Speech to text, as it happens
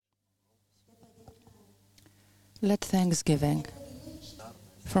Let thanksgiving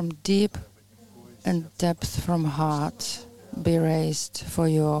from deep and depth from heart be raised for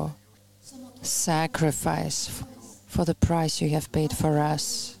your sacrifice, for the price you have paid for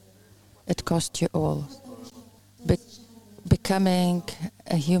us. It cost you all. Becoming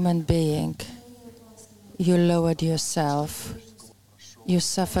a human being, you lowered yourself. You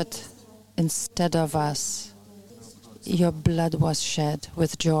suffered instead of us. Your blood was shed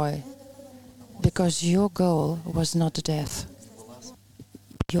with joy, because your goal was not death.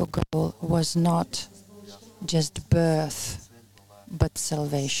 Your goal was not just birth, but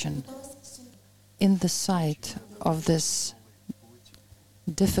salvation. In the sight of this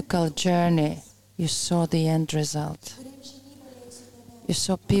difficult journey, you saw the end result. You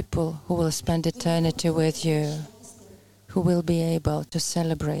saw people who will spend eternity with you, who will be able to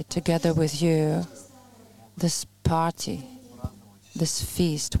celebrate together with you this party, this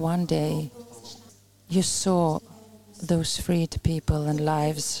feast one day. You saw those freed people and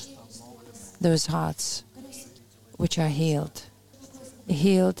lives, those hearts which are healed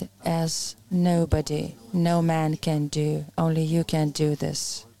as no man can do. Only you can do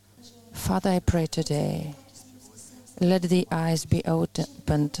this. Father, I pray today, let the eyes be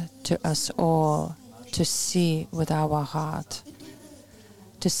opened to us all to see with our heart,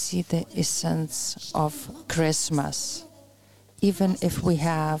 to see the essence of Christmas. Even if we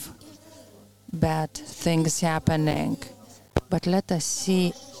have bad things happening, but let us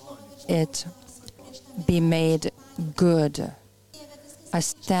see it be made good. I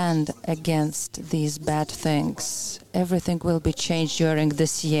stand against these bad things. Everything will be changed during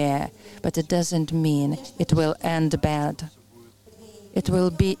this year, but it doesn't mean it will end bad. It will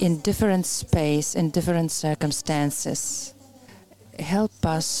be in different space, in different circumstances. Help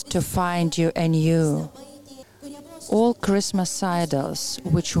us to find you and you. All Christmas idols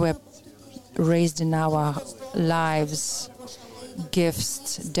which were raised in our lives,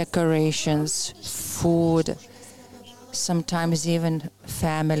 gifts, decorations, food, sometimes even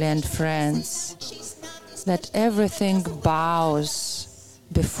family and friends. Let everything bows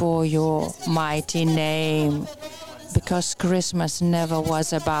before your mighty name, because Christmas never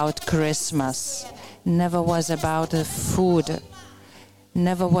was about Christmas, never was about the food,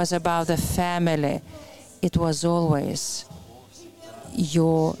 never was about the family. It was always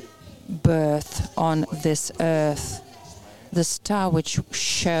your birth on this earth, the star which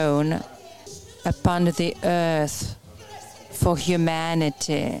shone upon the earth for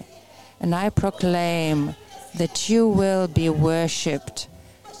humanity. And I proclaim that you will be worshipped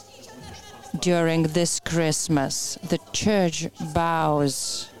during this Christmas. The church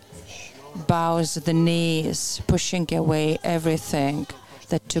bows the knees, pushing away everything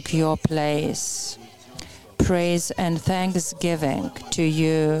that took your place. Praise and thanksgiving to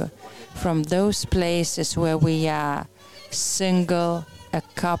you from those places where we are, single, a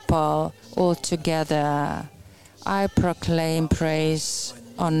couple, all together. I proclaim praise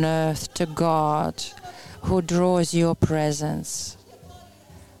on earth to God, who draws your presence.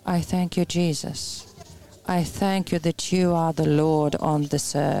 I thank you, Jesus. I thank you that you are the Lord on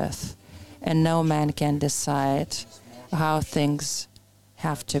this earth, and no man can decide how things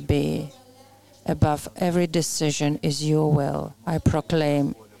have to be. Above every decision is your will. I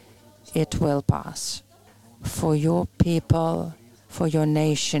proclaim it will pass. For your people, for your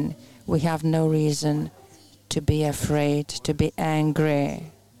nation, we have no reason to be afraid, to be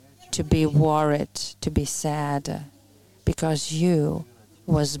angry, to be worried, to be sad, because you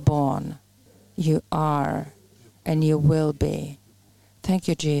was born, you are, and you will be. Thank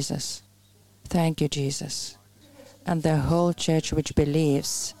you, Jesus. Thank you, Jesus. And the whole church which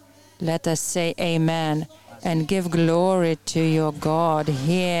believes, let us say amen and give glory to your God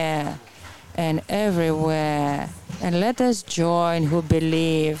here and everywhere. And let us join who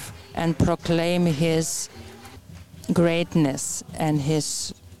believe and proclaim his greatness and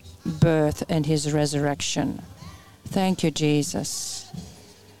his birth and his resurrection. Thank you, Jesus.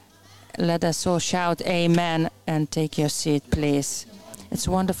 Let us all shout amen and take your seat, please. It's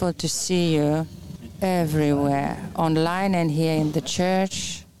wonderful to see you everywhere, online and here in the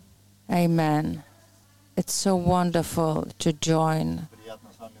church. Amen. It's so wonderful to join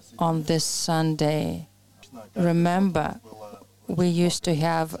on this Sunday. Remember, we used to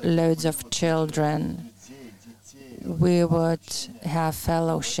have loads of children. We would have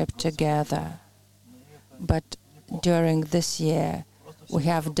fellowship together. But during this year, we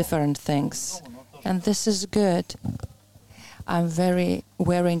have different things. And this is good. I'm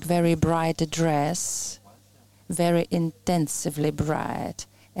wearing very bright dress, very intensively bright.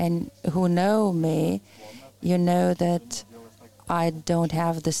 And who know me, you know that I don't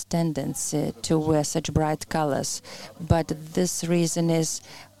have this tendency to wear such bright colors, but this reason is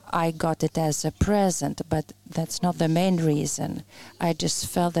I got it as a present, but that's not the main reason. I just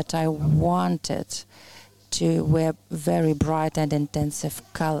felt that I wanted to wear very bright and intensive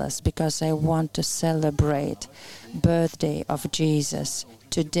colors because I want to celebrate birthday of Jesus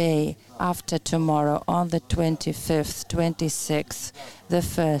today, after tomorrow, on the 25th, 26th, the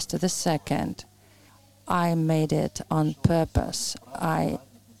 1st, the 2nd. I made it on purpose. I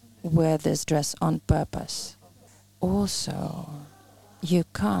wear this dress on purpose. Also, you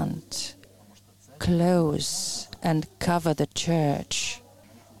can't close and cover the church.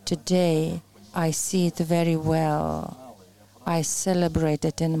 Today, I see it very well. I celebrate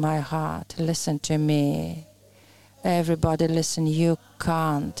it in my heart. Listen to me. Everybody listen, you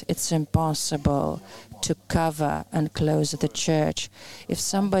can't. It's impossible to cover and close the church. If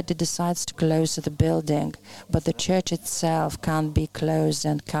somebody decides to close the building, but the church itself can't be closed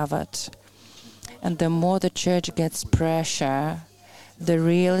and covered. And the more the church gets pressure, the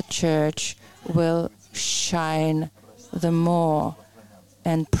real church will shine the more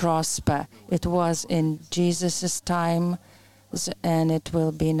and prosper. It was in Jesus' time and it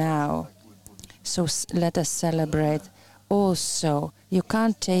will be now. So let us celebrate. Also, you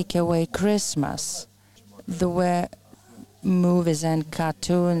can't take away Christmas. There were movies and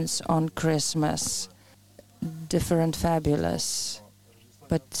cartoons on Christmas, different, fabulous.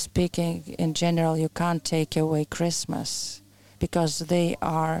 But speaking in general, you can't take away Christmas because they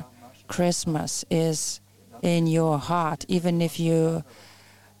are, Christmas is in your heart. Even if you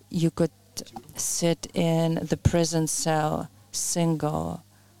could sit in the prison cell single,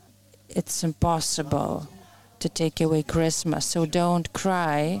 it's impossible to take away Christmas. So don't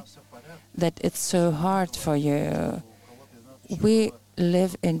cry that it's so hard for you. We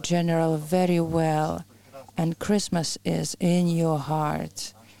live in general very well, and Christmas is in your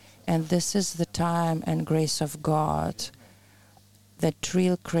heart. And this is the time and grace of God that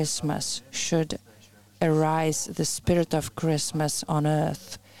real Christmas should arise, the spirit of Christmas on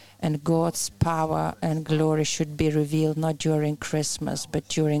earth, and God's power and glory should be revealed not during Christmas, but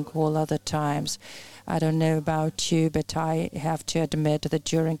during all other times. I don't know about you, but I have to admit that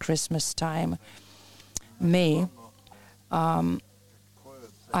during Christmas time, I'm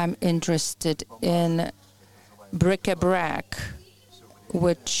interested in bric-a-brac,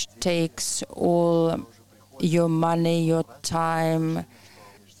 which takes all your money, your time,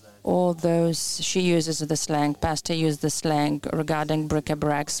 all those. She uses the slang, Pastor used the slang regarding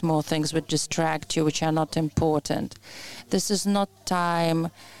bric-a-brac, small things which distract you, which are not important. This is not time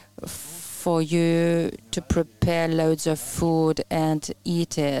for you to prepare loads of food and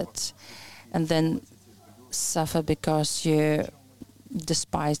eat it and then suffer because you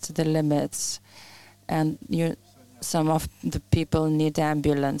despised the limits, and some of the people need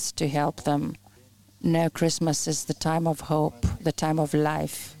ambulance to help them. No, Christmas is the time of hope, the time of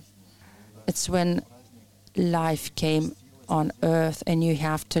life. It's when life came on earth, and you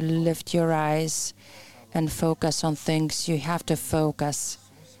have to lift your eyes and focus on things you have to focus.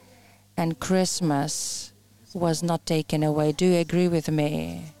 And Christmas was not taken away. Do you agree with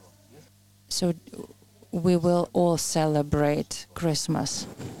me? So we will all celebrate Christmas.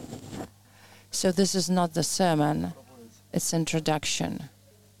 So this is not the sermon, it's introduction.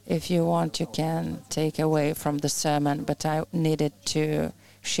 If you want, you can take away from the sermon, but I needed to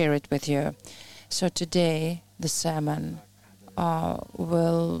share it with you. So today, the sermon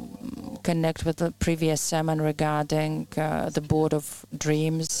will connect with the previous sermon regarding the board of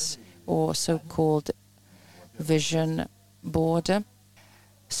dreams, or so-called vision board.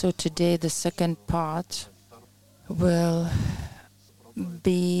 So today, the second part will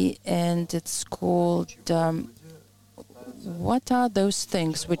be, and it's called what are those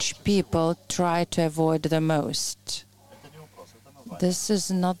things which people try to avoid the most? This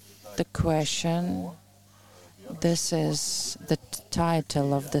is not the question. This is the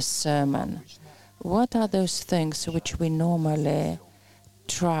title of the sermon. What are those things which we normally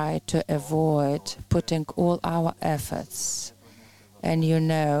try to avoid, putting all our efforts? And you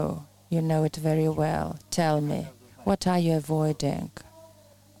know it very well. Tell me, what are you avoiding?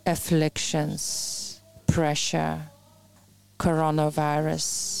 Afflictions, pressure,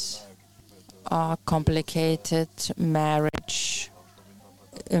 coronavirus, complicated marriage,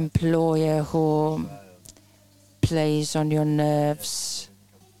 employer who plays on your nerves.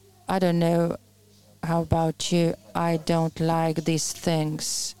 I don't know how about you. I don't like these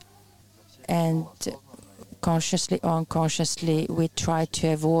things. And consciously or unconsciously, we try to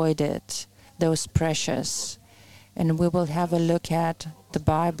avoid it, those pressures. And we will have a look at the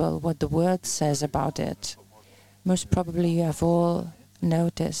Bible, what the Word says about it. Most probably you have all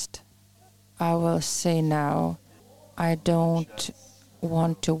noticed. I will say now, I don't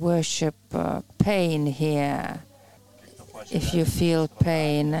want to worship pain here. If you feel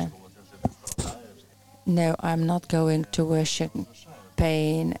pain, no, I'm not going to worship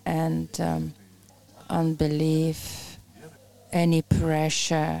pain and unbelief, any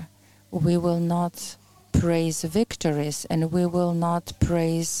pressure. We will not praise victories, and we will not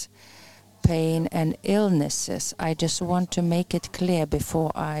praise pain and illnesses. I just want to make it clear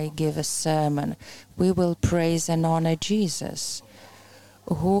before I give a sermon. We will praise and honor Jesus,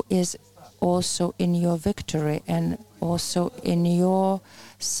 who is also in your victory and also in your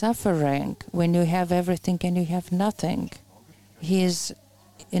suffering, when you have everything and you have nothing. He is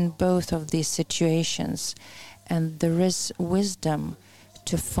in both of these situations, and there is wisdom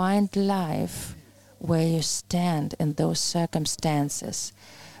to find life where you stand in those circumstances.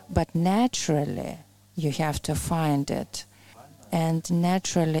 But naturally, you have to find it. And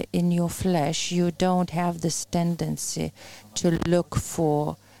naturally, in your flesh, you don't have this tendency to look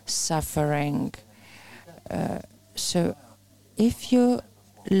for suffering. So if you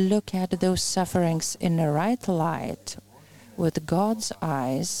look at those sufferings in the right light, with God's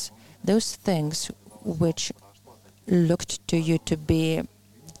eyes, those things which looked to you to be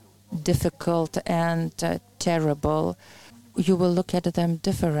difficult and terrible, you will look at them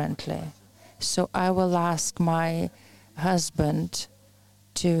differently. So I will ask my husband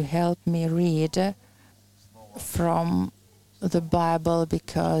to help me read from the Bible,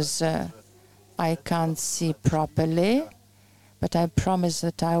 because I can't see properly, but I promise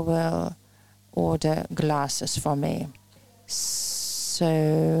that I will order glasses for me.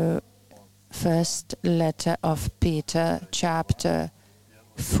 So, first letter of Peter, chapter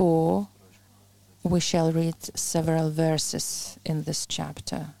 4. We shall read several verses in this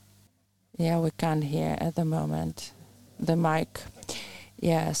chapter. Yeah, we can't hear at the moment the mic.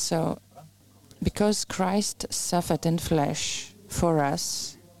 Yeah, so because Christ suffered in flesh for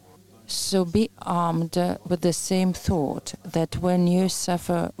us, so be armed with the same thought, that when you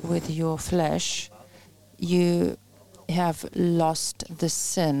suffer with your flesh, you have lost the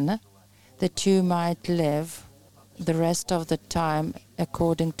sin, that you might live the rest of the time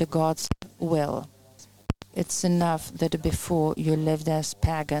according to God's will. It's enough that before you lived as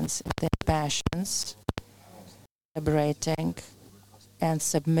pagans in their passions, celebrating and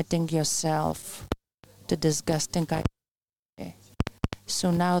submitting yourself to disgusting ideas.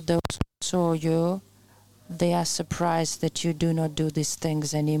 So now those who saw you, they are surprised that you do not do these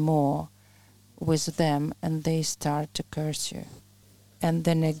things anymore with them, and they start to curse you. And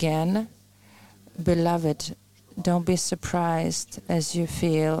then again, beloved, don't be surprised as you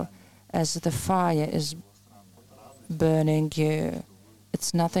feel as the fire is burning you.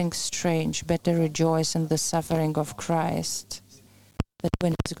 It's nothing strange. Better rejoice in the suffering of Christ, that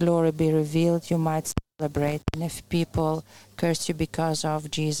when His glory be revealed, you might celebrate. And if people curse you because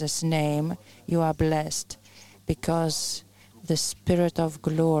of Jesus' name, you are blessed, because the Spirit of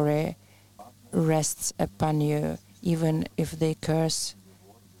glory rests upon you. Even if they curse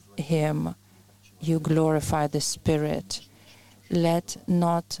Him, you glorify the Spirit. Let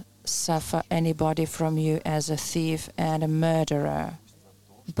not suffer anybody from you as a thief and a murderer.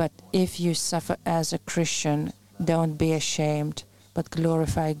 But if you suffer as a Christian, don't be ashamed, but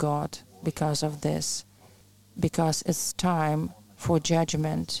glorify God because of this. Because it's time for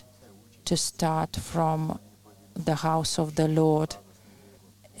judgment to start from the house of the Lord.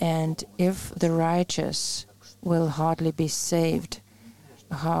 And if the righteous will hardly be saved,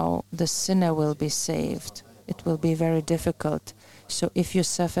 how the sinner will be saved? It will be very difficult. So if you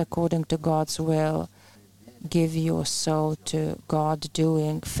suffer according to God's will, give your soul to God,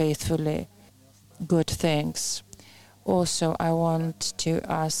 doing faithfully good things. Also, I want to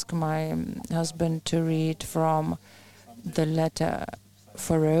ask my husband to read from the letter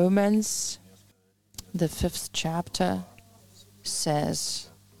for Romans. The 5th chapter says,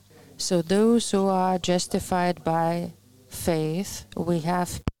 so those who are justified by faith, we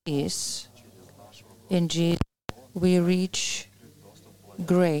have peace in Jesus. We reach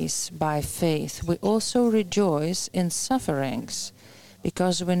grace by faith. We also rejoice in sufferings,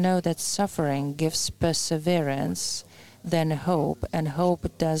 because we know that suffering gives perseverance, then hope, and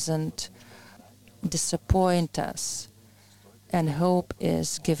hope doesn't disappoint us. And hope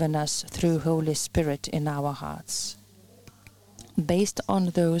is given us through Holy Spirit in our hearts. Based on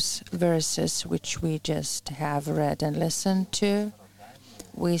those verses which we just have read and listened to,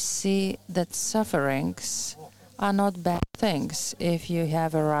 we see that sufferings are not bad things if you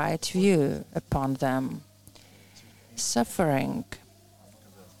have a right view upon them. Suffering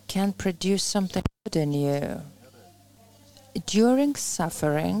can produce something good in you. During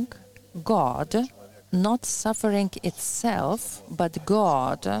suffering, God, not suffering itself, but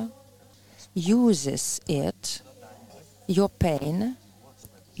God uses it, your pain.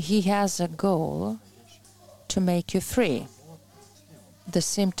 He has a goal to make you free. At the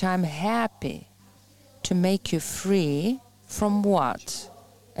same time, happy to make you free from what?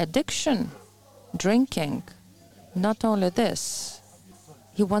 Addiction, drinking. Not only this,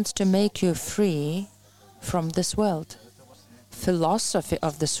 He wants to make you free from this world, philosophy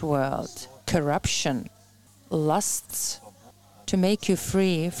of this world, corruption, lusts, to make you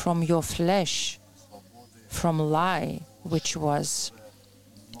free from your flesh, from lie, which was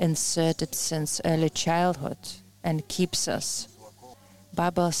inserted since early childhood and keeps us.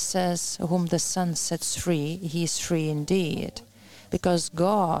 Bible says, whom the Son sets free, he is free indeed. Because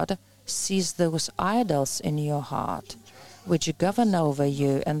God sees those idols in your heart, which govern over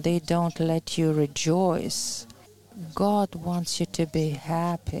you, and they don't let you rejoice. God wants you to be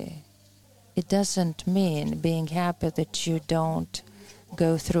happy. It doesn't mean being happy that you don't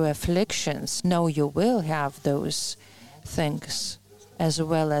go through afflictions. No, you will have those things, as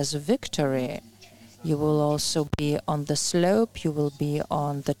well as victory. You will also be on the slope, you will be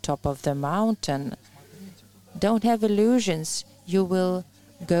on the top of the mountain. Don't have illusions. You will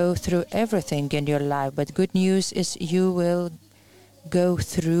go through everything in your life, but good news is you will go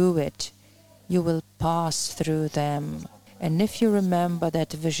through it. You will pass through them. And if you remember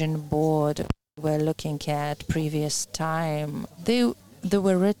that vision board we were looking at previous time, they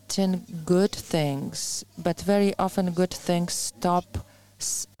were written good things, but very often good things stop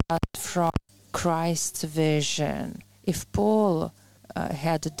us from Christ's vision. If Paul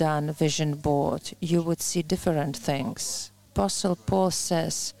had done a vision board, you would see different things. Apostle Paul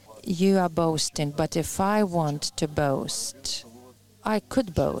says, you are boasting, but if I want to boast, I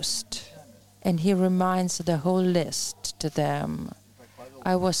could boast. And he reminds the whole list to them.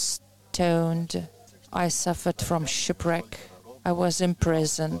 I was stoned, I suffered from shipwreck, I was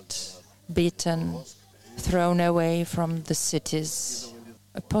imprisoned, beaten, thrown away from the cities.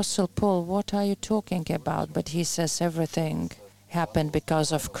 Apostle Paul, what are you talking about? But he says everything happened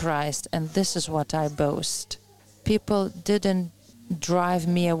because of Christ, and this is what I boast. People didn't drive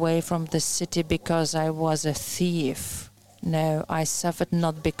me away from the city because I was a thief. No, I suffered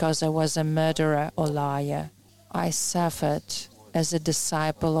not because I was a murderer or liar. I suffered as a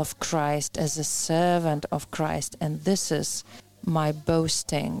disciple of Christ, as a servant of Christ, and this is my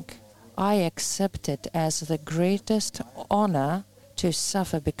boasting. I accept it as the greatest honor to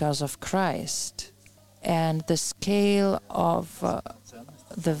suffer because of Christ. And the scale of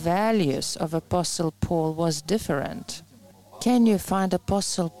the values of Apostle Paul was different. Can you find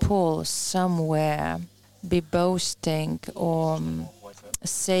Apostle Paul somewhere be boasting or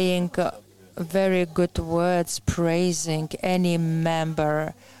saying very good words, praising any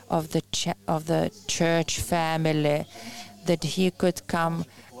member of the church family, that he could come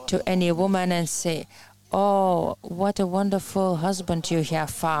to any woman and say, oh, what a wonderful husband you have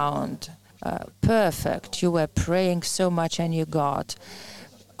found. Perfect. You were praying so much and you got.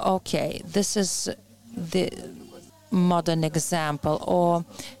 Okay, this is the modern example. Or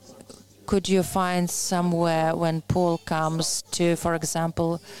could you find somewhere when Paul comes to, for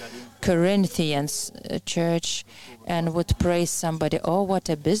example, Corinthians church and would praise somebody, oh, what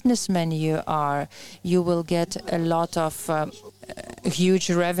a businessman you are. You will get a lot of huge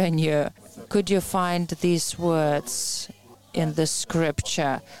revenue. Could you find these words in the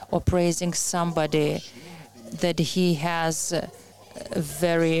scripture? Or praising somebody that he has a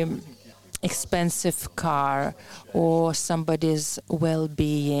very expensive car, or somebody's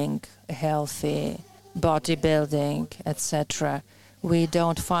well-being, healthy, bodybuilding, etc. We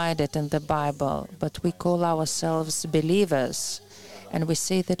don't find it in the Bible, but we call ourselves believers, and we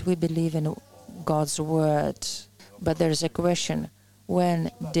say that we believe in God's word. But there's a question, when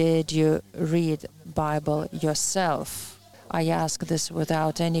did you read Bible yourself? I ask this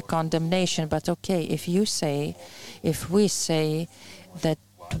without any condemnation, but okay, if we say that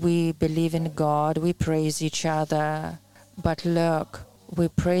we believe in God, we praise each other, but look, we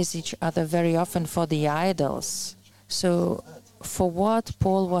praise each other very often for the idols. So for what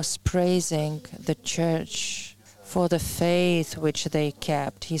Paul was praising the church, for the faith which they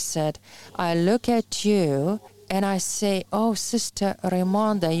kept, he said, I look at you and I say, oh, Sister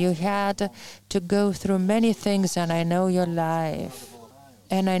Raimonda, you had to go through many things, and I know your life,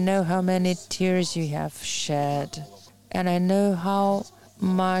 and I know how many tears you have shed, and I know how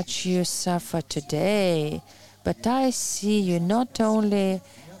much you suffer today, but I see you not only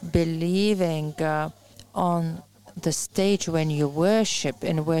believing on the stage when you worship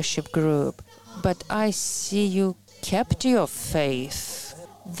in worship group, but I see you kept your faith.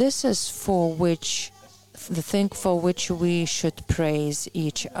 This is the thing for which we should praise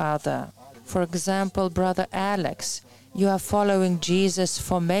each other. For example, Brother Alex, you are following Jesus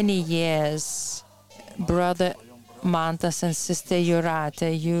for many years. Brother Mantas and Sister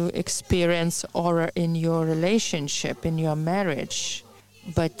Jurate, you experience horror in your relationship, in your marriage,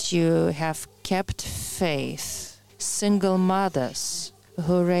 but you have kept faith. Single mothers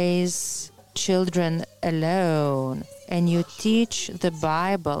who raise children alone, and you teach the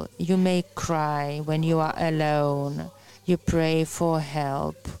Bible. You may cry when you are alone. You pray for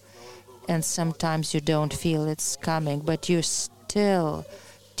help, and sometimes you don't feel it's coming, but you still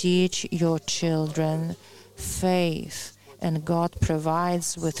teach your children faith, and God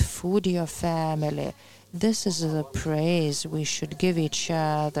provides with food your family. This is the praise we should give each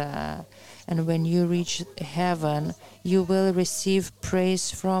other. And when you reach heaven, you will receive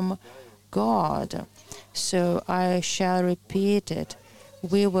praise from God. So I shall repeat it.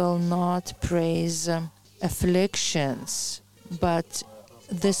 We will not praise afflictions, but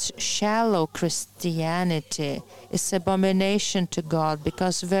this shallow Christianity is abomination to God,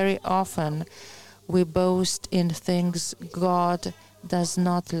 because very often we boast in things God does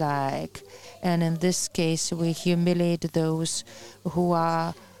not like. And in this case, we humiliate those who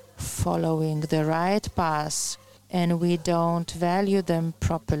are following the right path, and we don't value them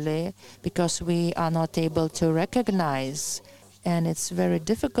properly because we are not able to recognize. And it's very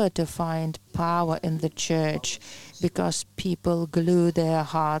difficult to find power in the church because people glue their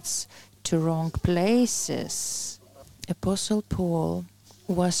hearts to wrong places. Apostle Paul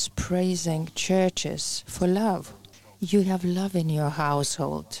was praising churches for love. You have love in your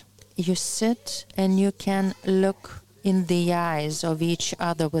household. You sit and you can look in the eyes of each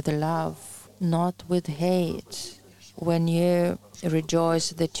other with love, not with hate. When you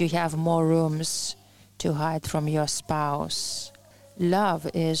rejoice that you have more rooms to hide from your spouse. Love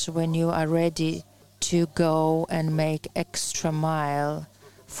is when you are ready to go and make extra mile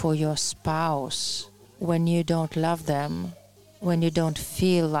for your spouse. When you don't love them, when you don't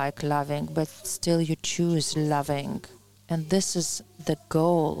feel like loving, but still you choose loving. And this is the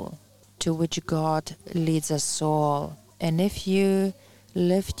goal to which God leads us all. And if you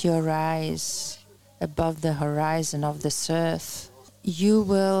lift your eyes above the horizon of this earth, you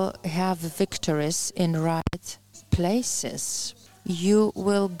will have victories in right places. You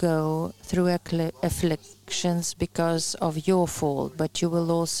will go through afflictions because of your fault, but you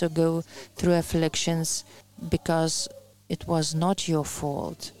will also go through afflictions because it was not your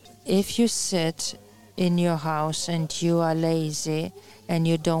fault. If you sit in your house and you are lazy and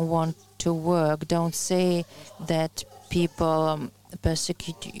you don't want to work, don't say that people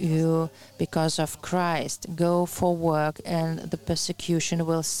persecute you because of Christ. Go for work and the persecution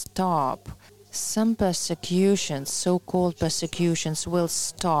will stop. Some persecutions, so-called persecutions, will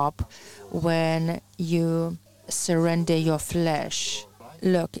stop when you surrender your flesh.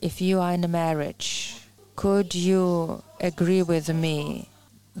 Look, if you are in a marriage, could you agree with me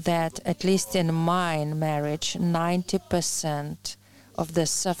that at least in my marriage, 90% of the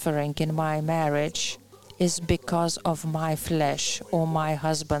suffering in my marriage is because of my flesh or my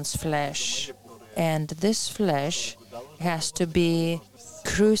husband's flesh? And this flesh has to be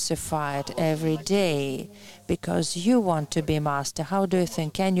crucified every day because you want to be master. How do you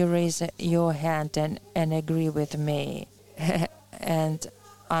think? Can you raise your hand and agree with me? And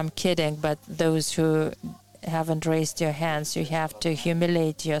I'm kidding, but those who haven't raised your hands, you have to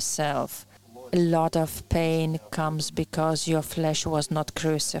humiliate yourself. A lot of pain comes because your flesh was not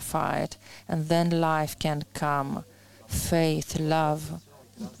crucified, and then life can come. Faith, love,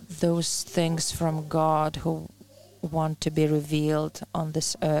 those things from God who want to be revealed on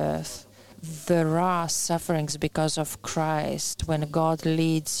this earth. There are sufferings because of Christ. When God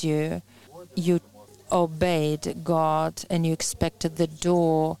leads you, you obeyed God and you expected the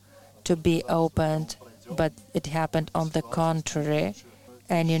door to be opened, but it happened on the contrary.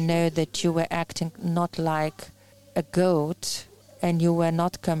 And you know that you were acting not like a goat and you were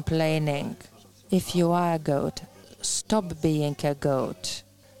not complaining. If you are a goat, stop being a goat.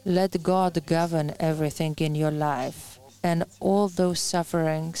 Let God govern everything in your life. And all those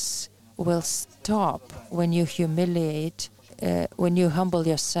sufferings will stop when you humiliate, when you humble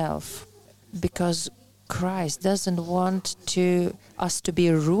yourself. Because Christ doesn't want us to be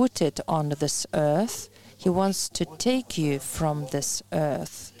rooted on this earth. He wants to take you from this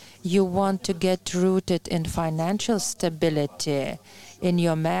earth. You want to get rooted in financial stability in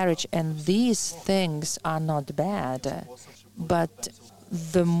your marriage, and these things are not bad. But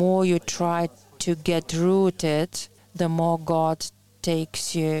the more you try to get rooted, the more God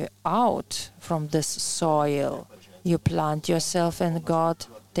takes you out from this soil. You plant yourself and God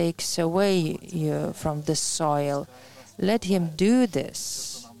takes away you from the soil. Let Him do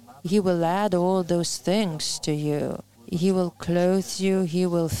this. He will add all those things to you. He will clothe you, He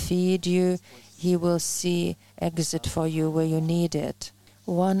will feed you, He will see exit for you where you need it.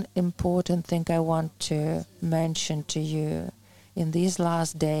 One important thing I want to mention to you in these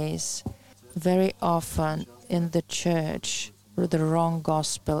last days, very often in the church, the wrong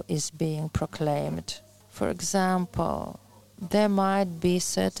gospel is being proclaimed. For example, there might be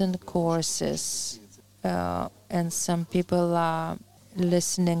certain courses, and some people are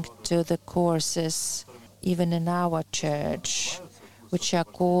listening to the courses, even in our church, which are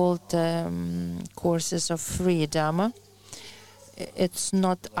called courses of freedom. It's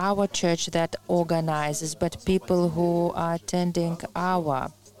not our church that organizes, but people who are attending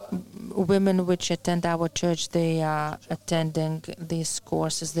our women which attend our church, they are attending these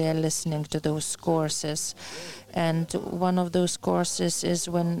courses, they are listening to those courses. And one of those courses is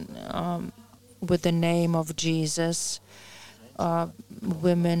when, with the name of Jesus,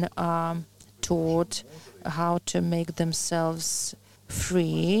 women are taught how to make themselves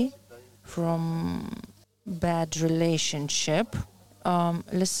free from bad relationship.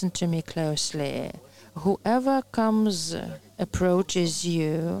 Listen to me closely. Whoever approaches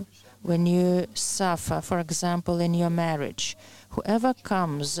you when you suffer, for example, in your marriage, whoever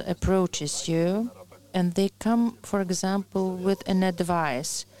approaches you, and they come, for example, with an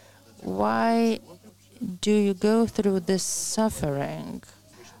advice, why do you go through this suffering?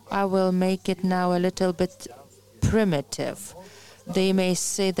 I will make it now a little bit primitive. They may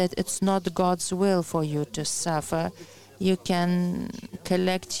say that it's not God's will for you to suffer. You can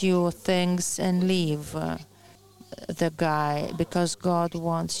collect your things and leave the guy, because God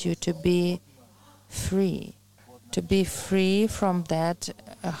wants you to be free from that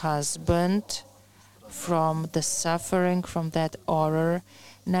husband, from the suffering, from that horror.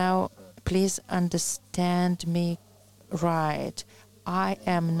 Now, please understand me right. I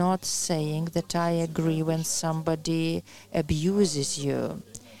am not saying that I agree when somebody abuses you.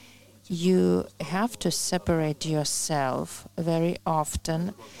 You have to separate yourself very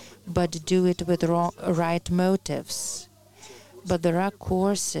often, but do it with right motives. But there are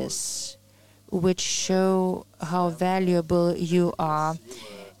courses which show how valuable you are,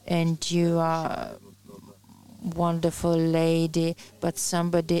 and you are wonderful lady, but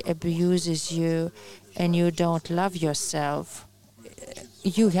somebody abuses you and you don't love yourself.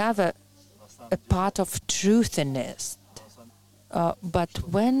 You have a part of truth in it. But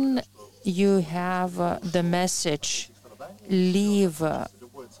when you have the message, leave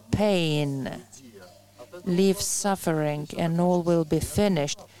pain, leave suffering, and all will be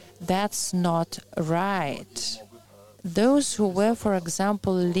finished, that's not right. Those who were, for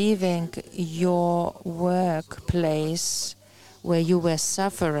example, leaving your workplace where you were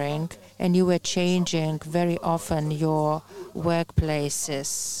suffering, and you were changing very often your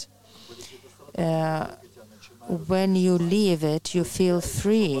workplaces, when you leave it, you feel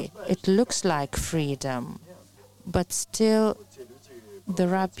free. It looks like freedom, but still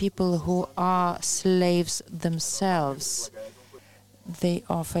there are people who are slaves themselves. They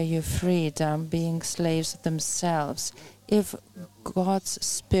offer you freedom, being slaves themselves. If God's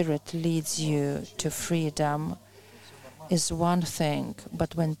Spirit leads you to freedom, is one thing,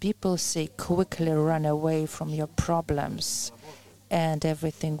 but when people say quickly run away from your problems and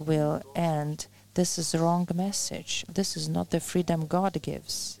everything will end, this is the wrong message. This is not the freedom God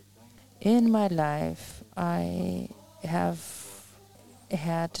gives. In my life, I have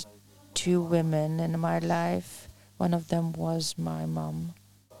had two women in my life. One of them was my mom.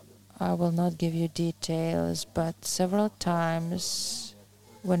 I will not give you details, but several times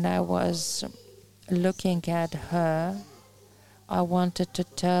when I was looking at her, I wanted to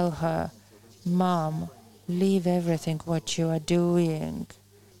tell her, Mom, leave everything what you are doing,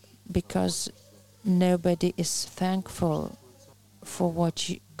 because nobody is thankful for what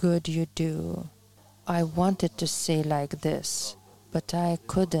good you do. I wanted to say like this, but I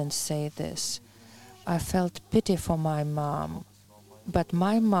couldn't say this. I felt pity for my mom, but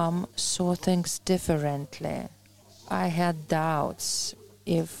my mom saw things differently. I had doubts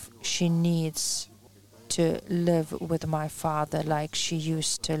if she needs to live with my father like she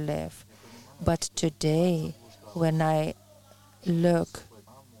used to live. But today, when I look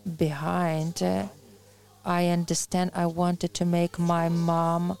behind, I understand I wanted to make my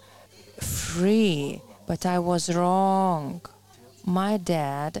mom free, but I was wrong. My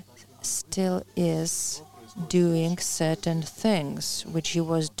dad still is doing certain things which he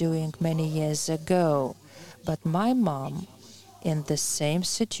was doing many years ago. But my mom, in the same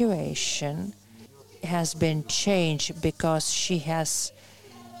situation, has been changed because she has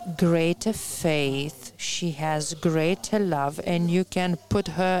greater faith, she has greater love, and you can put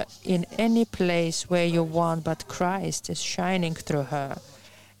her in any place where you want, but Christ is shining through her.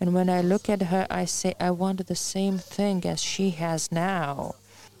 And when I look at her, I say, I want the same thing as she has now.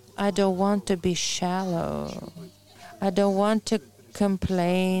 I don't want to be shallow. I don't want to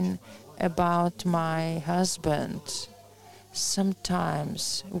complain about my husband.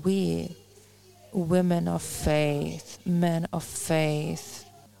 Sometimes we, women of faith, men of faith,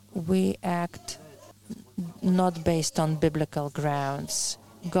 we act not based on biblical grounds.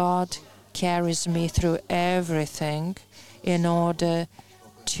 God carries me through everything in order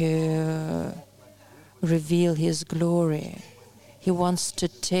to reveal His glory. He wants to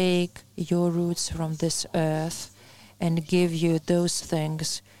take your roots from this earth and give you those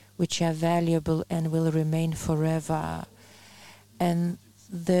things which are valuable and will remain forever. And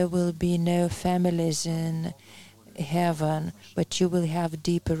there will be no families in heaven, but you will have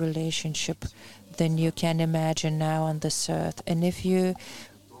deeper relationship than you can imagine now on this earth. And if you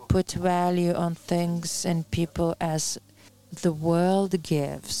put value on things and people as the world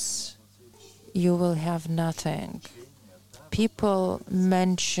gives, you will have nothing. People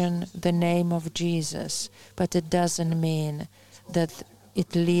mention the name of Jesus, but it doesn't mean that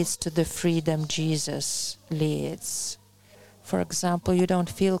it leads to the freedom Jesus leads. For example, you don't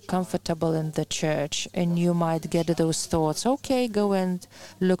feel comfortable in the church and you might get those thoughts, okay, go and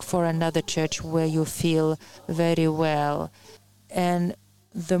look for another church where you feel very well. And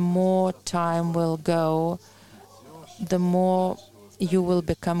the more time will go, the more you will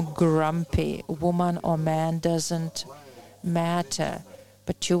become grumpy. Woman or man doesn't matter,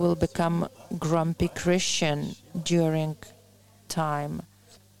 but you will become grumpy Christian during time.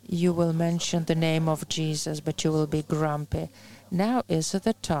 You will mention the name of Jesus, but you will be grumpy. Now is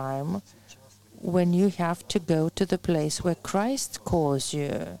the time when you have to go to the place where Christ calls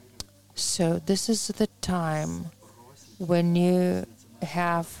you. So this is the time when you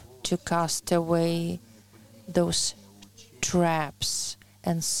have to cast away those traps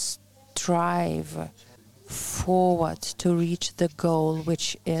and strive forward to reach the goal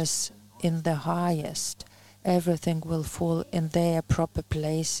which is in the highest. Everything will fall in their proper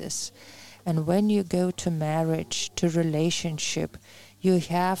places. And when you go to marriage, to relationship, you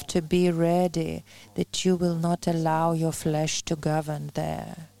have to be ready that you will not allow your flesh to govern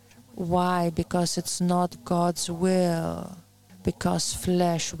there. Why? Because it's not God's will. Because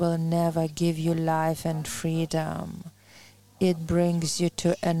flesh will never give you life and freedom. It brings you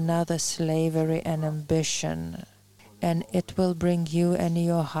to another slavery and ambition. And it will bring you and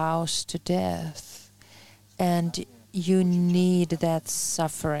your house to death. And you need that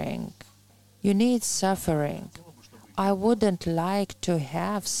suffering. You need suffering. I wouldn't like to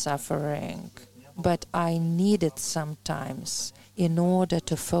have suffering, but I need it sometimes in order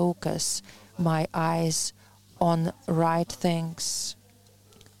to focus my eyes on right things.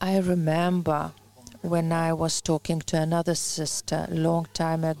 I remember when I was talking to another sister a long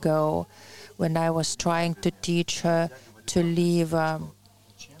time ago, when I was trying to teach her to leave a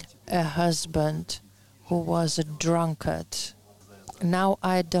husband who was a drunkard. Now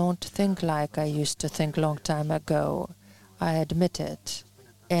I don't think like I used to think long time ago. I admit it.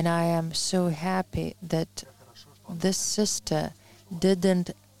 And I am so happy that this sister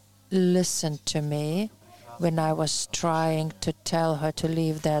didn't listen to me when I was trying to tell her to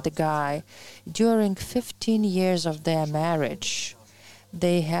leave that guy. During 15 years of their marriage,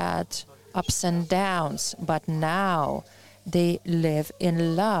 they had ups and downs, but now they live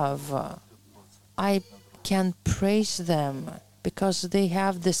in love. I can praise them because they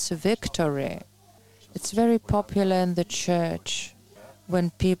have this victory. It's very popular in the church when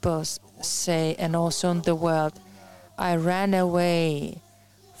people say, and also in the world, I ran away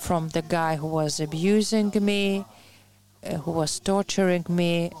from the guy who was abusing me, who was torturing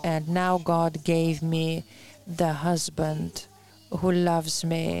me, and now God gave me the husband who loves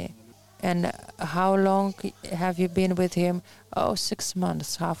me. And how long have you been with him? Oh, 6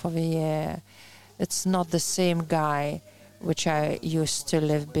 months, half of a year. It's not the same guy which I used to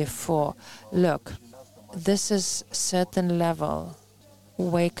live before. Look, this is certain level.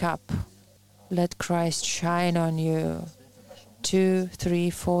 Wake up. Let Christ shine on you. 2, 3,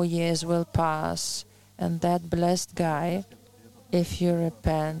 4 years will pass, and that blessed guy, if you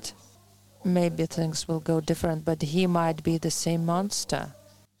repent, maybe things will go different, but he might be the same monster.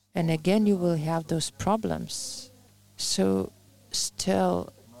 And again, you will have those problems. So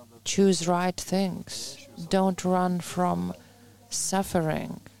still choose right things. Don't run from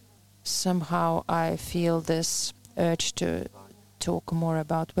suffering. Somehow I feel this urge to talk more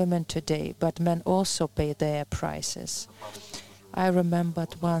about women today, but men also pay their prices. I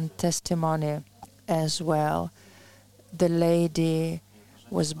remembered one testimony as well. The lady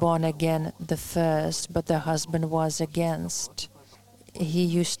was born again the first, but the husband was against. He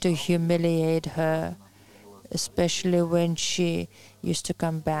used to humiliate her, especially when she used to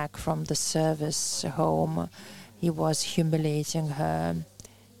come back from the service home. He was humiliating her.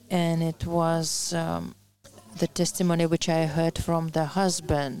 And it was the testimony which I heard from the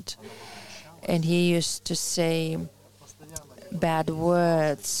husband. And he used to say bad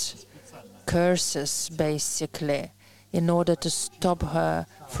words, curses basically, in order to stop her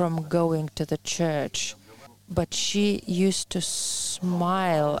from going to the church. But she used to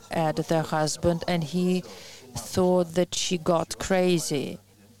smile at the husband, and he thought that she got crazy.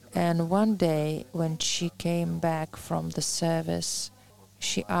 And one day when she came back from the service,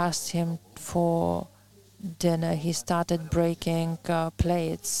 she asked him for dinner. He started breaking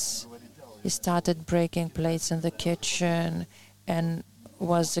plates. He started breaking plates in the kitchen and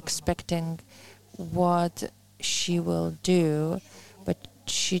was expecting what she will do. But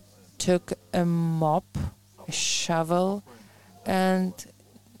she took a mop, a shovel, and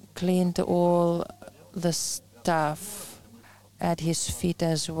cleaned all the stuff at his feet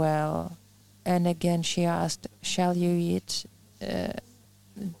as well. And again she asked, "Shall you eat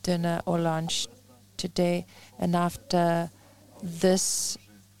dinner or lunch today?" And after this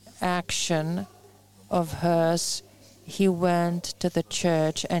action of hers, he went to the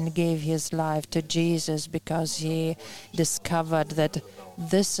church and gave his life to Jesus, because he discovered that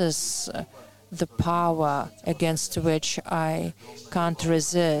this is the power against which I can't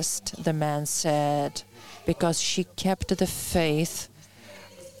resist, the man said, because she kept the faith,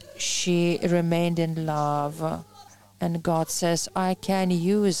 she remained in love. And God says, I can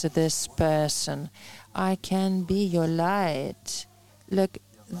use this person. I can be your light. Look,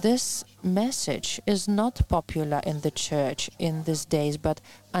 this message is not popular in the church in these days, but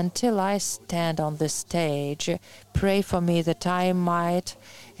until I stand on the stage, pray for me that I might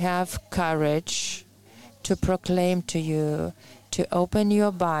have courage to proclaim to you, to open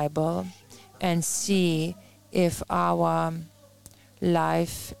your Bible and see if our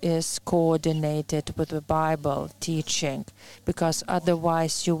life is coordinated with the Bible teaching, because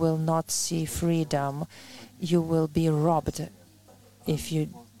otherwise you will not see freedom. You will be robbed if you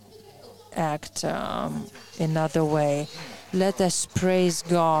act another way. Let us praise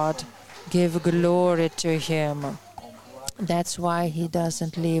God, give glory to Him. That's why He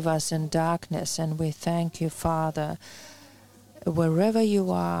doesn't leave us in darkness, and we thank you, Father. Wherever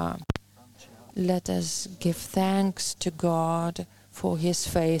you are, let us give thanks to God for His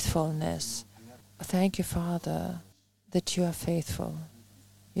faithfulness. Thank you, Father, that you are faithful.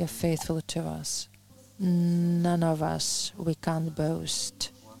 You are faithful to us. None of us, we can't boast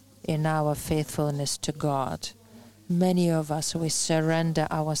in our faithfulness to God. Many of us, we surrender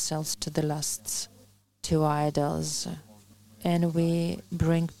ourselves to the lusts, to idols, and we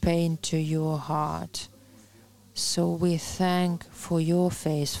bring pain to your heart. So we thank for your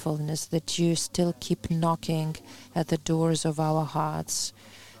faithfulness, that you still keep knocking at the doors of our hearts,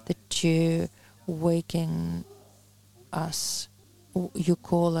 that you waking us. You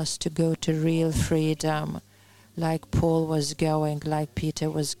call us to go to real freedom, like Paul was going, like Peter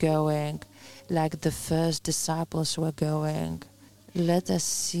was going, like the first disciples were going. Let us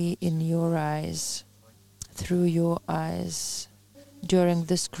see in your eyes, through your eyes. During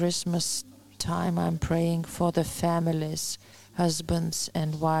this Christmas time, I'm praying for the families, husbands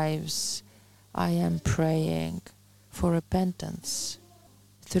and wives. I am praying for repentance,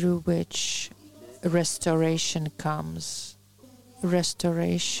 through which restoration comes.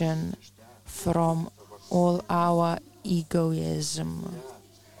 Restoration from all our egoism.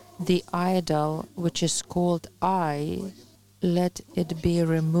 The idol which is called I, let it be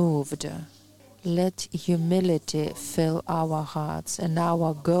removed. Let humility fill our hearts, and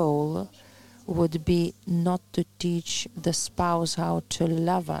our goal would be not to teach the spouse how to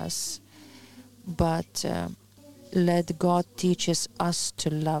love us, but let God teach us to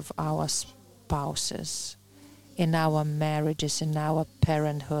love our spouses in our marriages, in our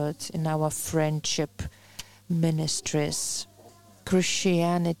parenthood, in our friendship ministries.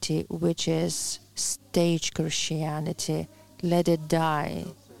 Christianity, which is stage Christianity, let it die.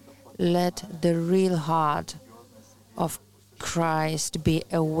 Let the real heart of Christ be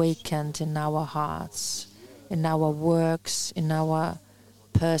awakened in our hearts, in our works, in our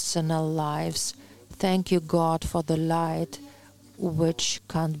personal lives. Thank you, God, for the light which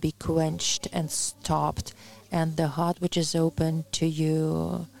can't be quenched and stopped, and the heart which is open to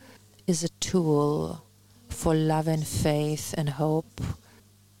you is a tool for love and faith and hope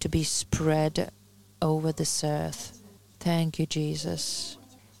to be spread over this earth. Thank you, Jesus.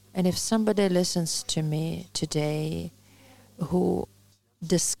 And if somebody listens to me today who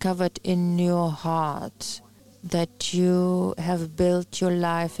discovered in your heart that you have built your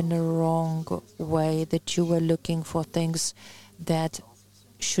life in a wrong way, that you were looking for things that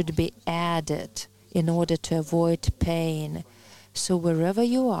should be added in order to avoid pain. So wherever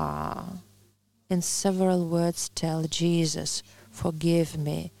you are, in several words tell Jesus, forgive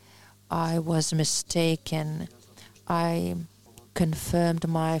me, I was mistaken, I confirmed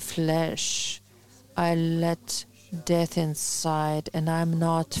my flesh, I let death inside and I'm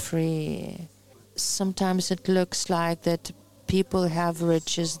not free. Sometimes it looks like that people have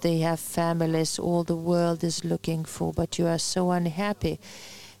riches, they have families, all the world is looking for, but you are so unhappy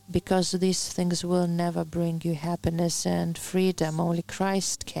because these things will never bring you happiness and freedom. Only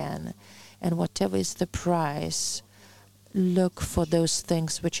Christ can. And whatever is the price, look for those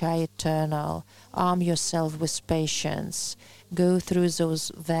things which are eternal. Arm yourself with patience. Go through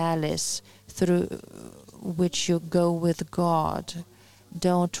those valleys through which you go with God.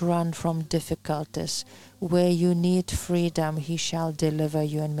 Don't run from difficulties. Where you need freedom, He shall deliver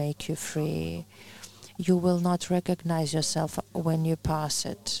you and make you free. You will not recognize yourself when you pass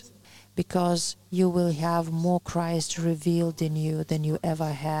it, because you will have more Christ revealed in you than you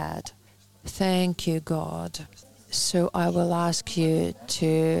ever had. Thank you, God. So I will ask you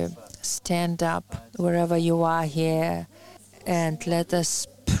to stand up wherever you are here and let us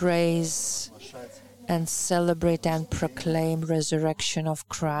praise and celebrate and proclaim resurrection of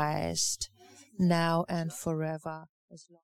Christ now and forever. As long